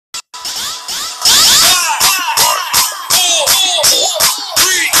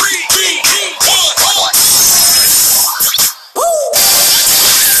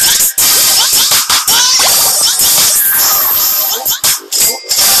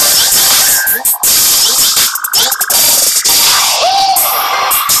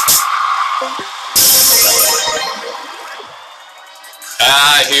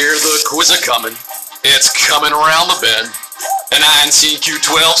quiz a-coming. It's coming around the bend. And I ain't seen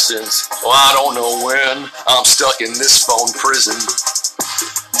Q12 since, well, I don't know when. I'm stuck in this phone prison.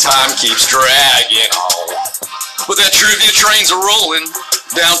 Time keeps dragging on. But that trivia train's a-rolling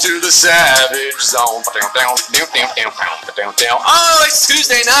down to the savage zone. Oh, it's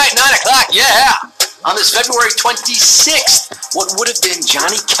Tuesday night, 9 o'clock, yeah! On this February 26th, what would have been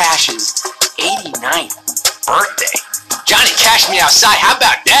Johnny Cash's 89th birthday. Johnny cashed me outside, how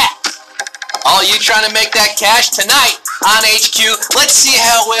about that? All you trying to make that cash tonight on HQ, let's see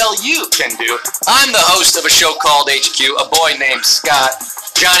how well you can do. I'm the host of a show called HQ, a boy named Scott.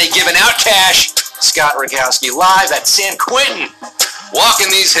 Johnny giving out cash, Scott Rogowski live at San Quentin. Walking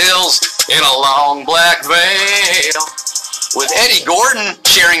these hills in a long black veil. With Eddie Gordon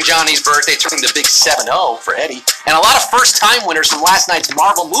sharing Johnny's birthday, turning the big 7-0 for Eddie. And a lot of first-time winners from last night's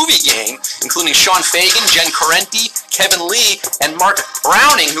Marvel movie game, including Sean Fagan, Jen Correnti, Kevin Lee, and Mark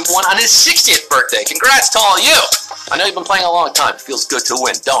Browning, who won on his 60th birthday. Congrats to all of you. I know you've been playing a long time. It feels good to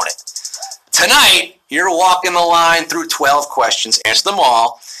win, don't it? Tonight, you're walking the line through 12 questions, answer them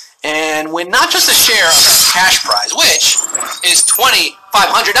all, and win not just a share of the cash prize, which is $2,500,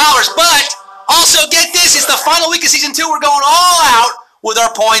 but also, get this, it's the final week of Season 2. We're going all out with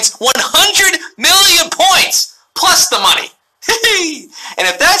our points. 100 million points, plus the money. And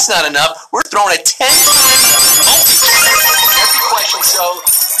if that's not enough, we're throwing a 10-time multiplier every question. So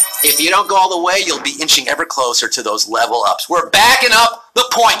if you don't go all the way, you'll be inching ever closer to those level ups. We're backing up the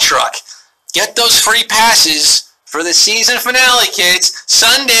point truck. Get those free passes for the season finale, kids.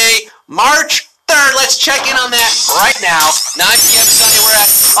 Sunday, March 3rd. Let's check in on that right now. 9 p.m. Sunday, we're at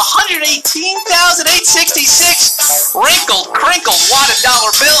 118,866 wrinkled, crinkled, wadded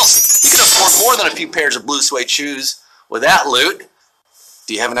dollar bills. You can afford more than a few pairs of blue suede shoes with that loot.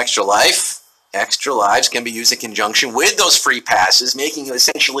 Do you have an extra life? Extra lives can be used in conjunction with those free passes, making you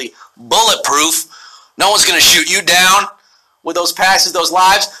essentially bulletproof. No one's going to shoot you down with those passes, those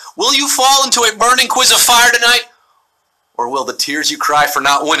lives. Will you fall into a burning quiz of fire tonight? Or will the tears you cry for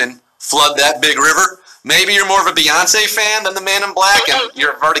not winning flood that big river? Maybe you're more of a Beyonce fan than the Man in Black and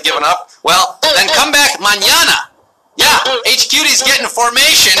you've already given up. Well, then come back mañana. Yeah, HQD's getting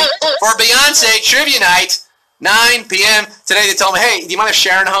formation for Beyonce Trivia Night, 9 p.m. Today they told me, hey, do you mind if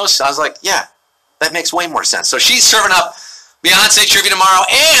Sharon hosts? I was like, yeah, that makes way more sense. So she's serving up Beyonce Trivia tomorrow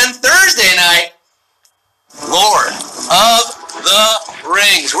and Thursday night, Lord of the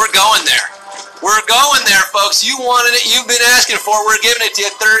Rings. We're going there. We're going there, folks. You wanted it. You've been asking for it. We're giving it to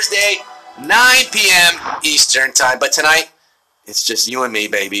you Thursday, 9 p.m. Eastern time. But tonight, it's just you and me,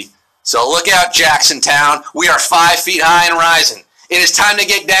 baby. So look out, Jacksontown. We are 5 feet high and rising. It is time to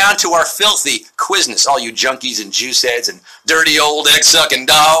get down to our filthy quizness, all you junkies and juice heads and dirty old egg-sucking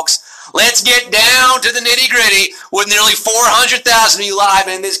dogs. Let's get down to the nitty-gritty with nearly 400,000 of you live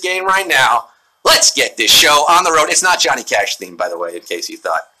in this game right now. Let's get this show on the road. It's not Johnny Cash themed, by the way, in case you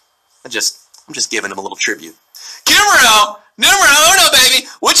thought. I'm just giving him a little tribute. Numero uno, baby.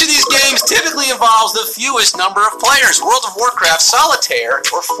 Which of these games typically involves the fewest number of players? World of Warcraft, Solitaire,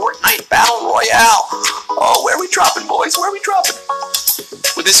 or Fortnite Battle Royale? Oh, where are we dropping, boys? Where are we dropping?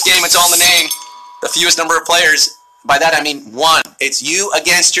 With this game, it's all in the name. The fewest number of players. By that, I mean one. It's you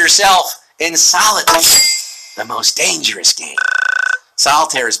against yourself in solitude. The most dangerous game.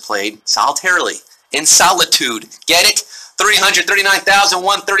 Solitaire is played solitarily in solitude. Get it?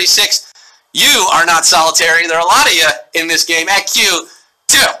 339,136. You are not solitary. There are a lot of you in this game at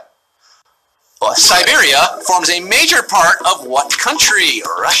Q2. Well, Siberia forms a major part of what country?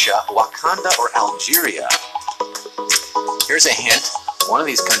 Russia, Wakanda, or Algeria? Here's a hint. One of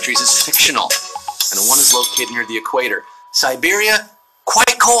these countries is fictional, and one is located near the equator. Siberia,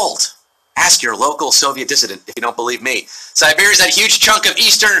 quite cold. Ask your local Soviet dissident if you don't believe me. Siberia is that huge chunk of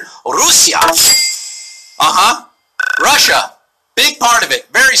eastern Russia. Russia. Big part of it,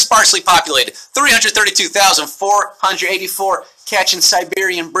 very sparsely populated. 332,484 catching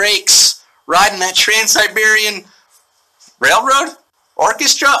Siberian breaks, riding that Trans-Siberian Railroad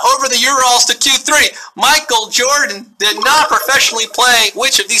Orchestra over the Urals to Q3. Michael Jordan did not professionally play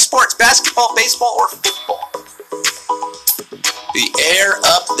which of these sports? Basketball, baseball, or football? The air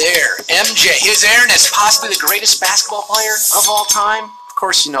up there. MJ, his airness, possibly the greatest basketball player of all time. Of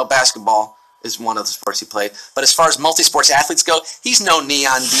course, you know basketball is one of the sports he played. But as far as multi-sports athletes go, he's no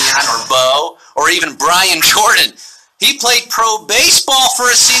Neon Dion or Bo or even Brian Jordan. He played pro baseball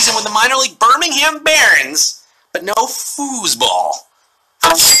for a season with the minor league Birmingham Barons, but no foosball.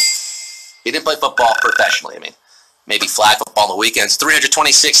 He didn't play football professionally. I mean, maybe flag football on the weekends.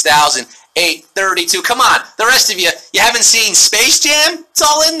 326,832. Come on, the rest of you haven't seen Space Jam? It's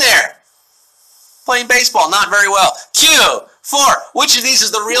all in there. Playing baseball, not very well. Q, 4. Which of these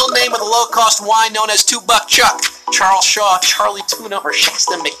is the real name of the low-cost wine known as $2 Chuck? Charles Shaw, Charlie Tuna, or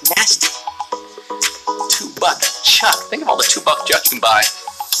Shasta McNasty? $2 Chuck. Think of all the $2 Chuck you can buy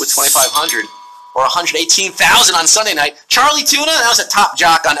with $2,500 or $118,000 on Sunday night. Charlie Tuna, that was a top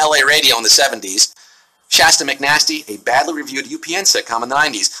jock on LA radio in the 70s. Shasta McNasty, a badly reviewed UPN sitcom in the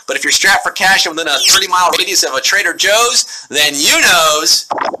 90s. But if you're strapped for cash and within a 30-mile radius of a Trader Joe's, then you knows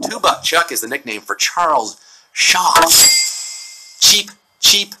 $2 Chuck is the nickname for Charles Shaw. Cheap,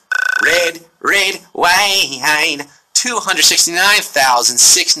 cheap, red, red wine.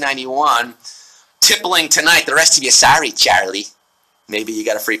 $269,691. Tippling tonight. The rest of you, sorry, Charlie. Maybe you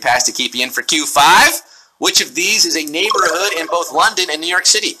got a free pass to keep you in for Q5. Which of these is a neighborhood in both London and New York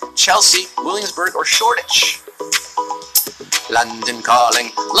City? Chelsea, Williamsburg, or Shoreditch? London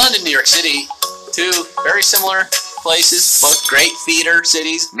calling. London, New York City. Two very similar places. Both great theater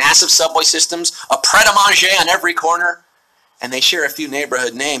cities, massive subway systems, a pret-a-manger on every corner. And they share a few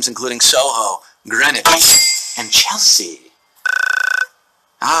neighborhood names, including Soho, Greenwich, and Chelsea.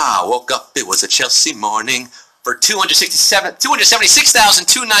 Woke up, it was a Chelsea morning. For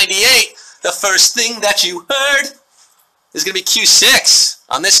 $276,298, the first thing that you heard is going to be Q6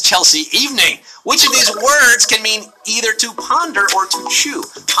 on this Chelsea evening. Which of these words can mean either to ponder or to chew,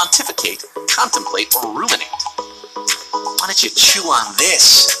 pontificate, contemplate, or ruminate? Why don't you chew on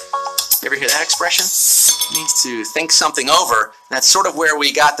this? You ever hear that expression? It means to think something over. And that's sort of where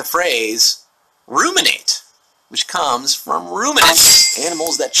we got the phrase ruminate, which comes from ruminants,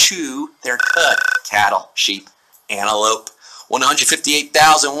 animals that chew their cud. Cattle, sheep, antelope.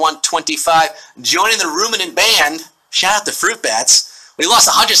 158,125. Joining the ruminant band. Shout out to Fruit Bats. We lost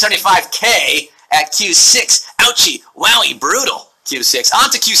 175K at Q6. Ouchie, wowie, brutal. Q6. On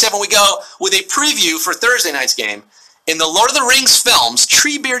to Q7 we go with a preview for Thursday night's game. In the Lord of the Rings films,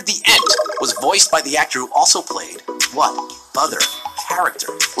 Treebeard the Ent was voiced by the actor who also played what other character?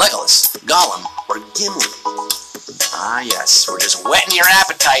 Legolas, Gollum, or Gimli? Ah, yes, we're just whetting your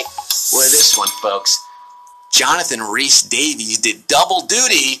appetite with this one, folks. Jonathan Rhys Davies did double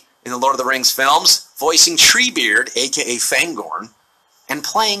duty in the Lord of the Rings films, voicing Treebeard, a.k.a. Fangorn, and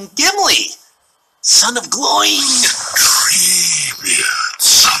playing Gimli, son of Gloin. Treebeard,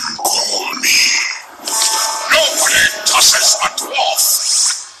 some call me. Nobody tosses a dwarf.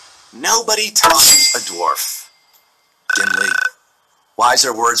 Nobody tosses a dwarf. Gimli.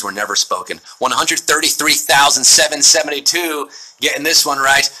 Wiser words were never spoken. 133,772. Getting this one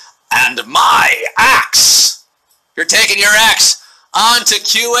right. And my axe. You're taking your axe. On to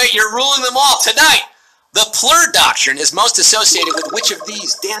Q8. You're ruling them all. Tonight, the Plur Doctrine is most associated with which of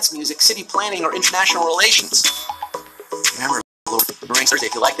these? Dance music, city planning, or international relations? Remember, Lord of the Rings Thursday.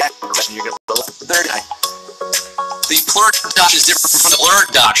 If you like that question, you're going to go third guy. The Plur Doctrine is different from the Blur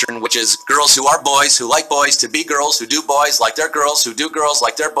Doctrine, which is girls who are boys, who like boys, to be girls, who do boys like their girls, who do girls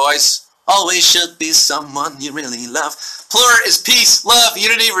like their boys. Always should be someone you really love. Plur is peace, love,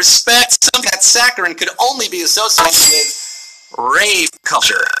 unity, respect. Something that saccharine could only be associated with rave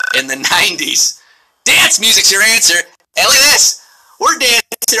culture in the 90s. Dance music's your answer. And look at this. We're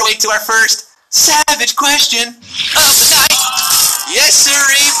dancing our way to our first savage question of the night. Yes,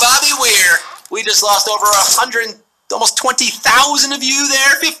 sirree, Bobby Weir. We just lost over 100, almost 20,000 of you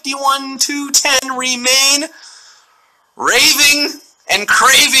there. 51,210 remain. Raving and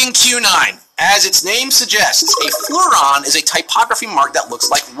craving Q9. As its name suggests, a fleuron is a typography mark that looks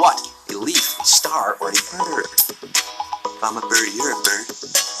like what? A leaf, a star, or a bird. If I'm a bird, you're a bird.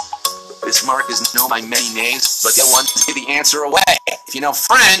 This mark is known by many names, but the other one to give the answer away. If you know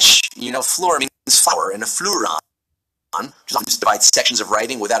French, you know fleur means flower, and a fleuron, just divide sections of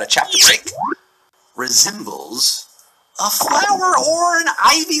writing without a chapter break, resembles a flower or an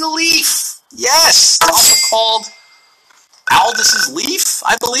ivy leaf. Yes, it's also called Aldous' leaf,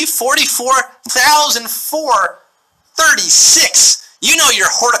 I believe. 44,436. You know your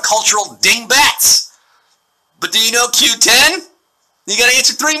horticultural dingbats. But do you know Q10? You gotta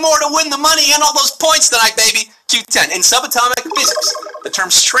answer 3 more to win the money and all those points tonight, baby. Q10. In subatomic physics, the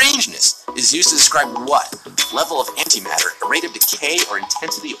term strangeness is used to describe what? Level of antimatter, rate of decay, or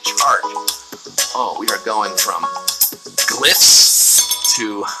intensity of charge. Oh, we are going from glyphs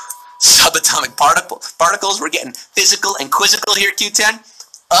to subatomic particles. We're getting physical and quizzical here, Q10.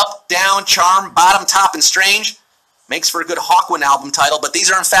 Up, down, charm, bottom, top, and strange. Makes for a good Hawkwind album title, but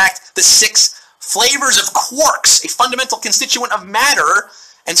these are in fact the 6 flavors of quarks, a fundamental constituent of matter,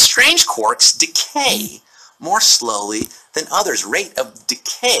 and strange quarks decay more slowly than others. Rate of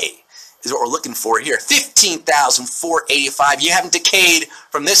decay is what we're looking for here. 15,485. You haven't decayed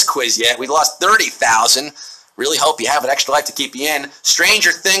from this quiz yet. We lost 30,000 Really hope you have an extra life to keep you in.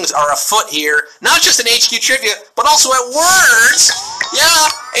 Stranger things are afoot here. Not just in HQ Trivia, but also at Words. Yeah,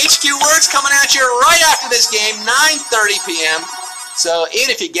 HQ Words coming at you right after this game, 9:30 p.m. So even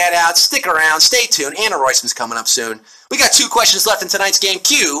if you get out, stick around, stay tuned. Anna Roisman's coming up soon. We got 2 questions left in tonight's game.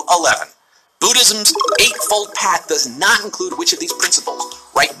 Q11. Buddhism's Eightfold Path does not include which of these principles?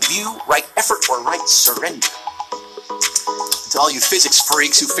 Right view, right effort, or right surrender? To all you physics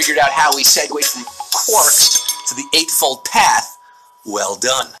freaks who figured out how we segued from quarks to the Eightfold Path, well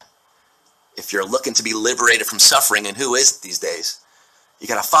done. If you're looking to be liberated from suffering, and who is these days, you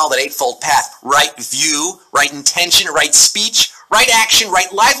gotta follow that Eightfold Path. Right view, right intention, right speech, right action,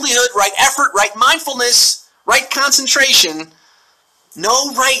 right livelihood, right effort, right mindfulness, right concentration.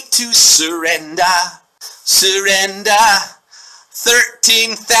 No right to surrender. Surrender.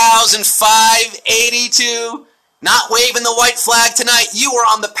 13,582. Not waving the white flag tonight. You are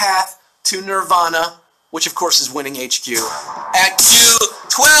on the path to nirvana, which of course is winning HQ. At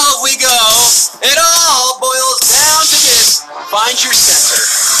Q12 we go. It all boils down to this. Find your center.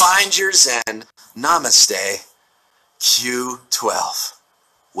 Find your zen. Namaste. Q12.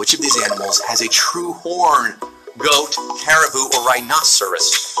 Which of these animals has a true horn? Goat, caribou, or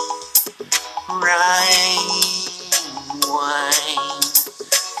rhinoceros?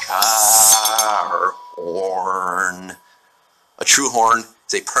 Car horn. A true horn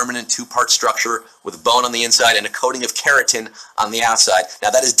is a permanent 2-part structure with bone on the inside and a coating of keratin on the outside. Now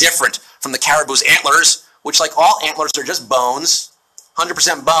that is different from the caribou's antlers, which like all antlers are just bones,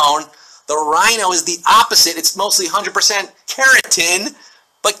 100% bone. The rhino is the opposite. It's mostly 100% keratin.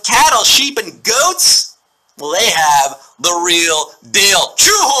 But cattle, sheep, and goats, well, they have the real deal.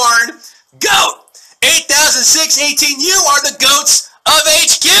 True horn, goat. 8,618, you are the goats of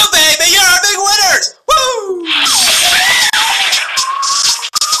HQ, baby. You're our big winners. Woo!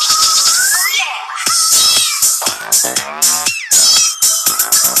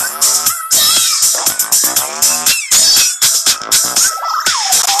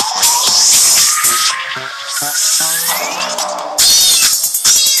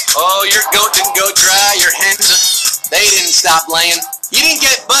 Oh, your goat didn't go dry. Your hens, they didn't stop laying. You didn't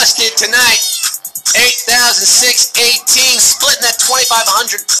get busted tonight. 8,618, splitting that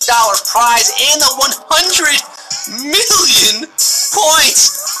 $2,500 prize and the 100 million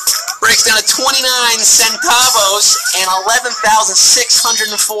points. Breaks down to 29 centavos and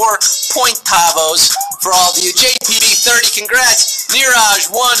 11,604 pointavos for all of you. JPB 30, congrats. Niraj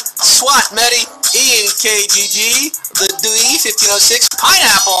 1, SWAT Medi, Ian KGG, the Dewey 1506,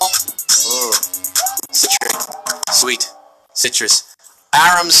 Pineapple. Oh, citric, sweet, citrus.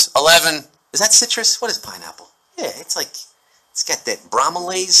 Arams 11. Is that citrus? What is pineapple? Yeah, it's like, it's got that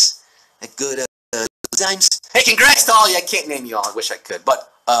bromelase, that good enzymes. Hey, congrats to all you. I can't name you all. I wish I could.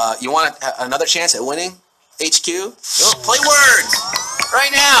 But you want another chance at winning HQ? Oh, play Words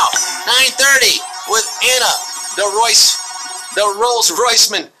right now, 9:30 with Anna, the Rolls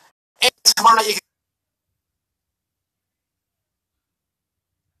Royceman. And tomorrow night you can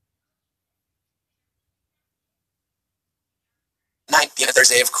 9 p.m.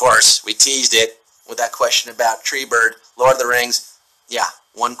 Thursday, of course. We teased it with that question about Treebird, Lord of the Rings. Yeah,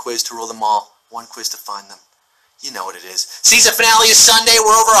 1 quiz to rule them all, 1 quiz to find them. You know what it is. Season finale is Sunday.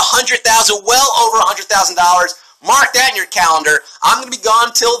 We're over 100,000, well over $100,000. Mark that in your calendar. I'm going to be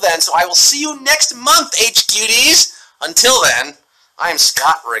gone till then, so I will see you next month, HQDs. Until then, I am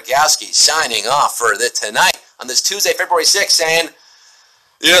Scott Rogowski signing off for tonight on this Tuesday, February 6th, saying,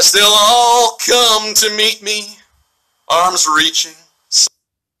 yes, they'll all come to meet me, arms reaching.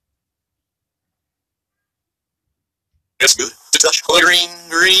 It's good to touch the green,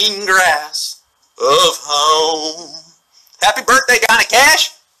 green grass of home. Happy birthday, Donna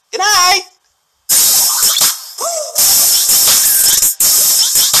Cash. Good night.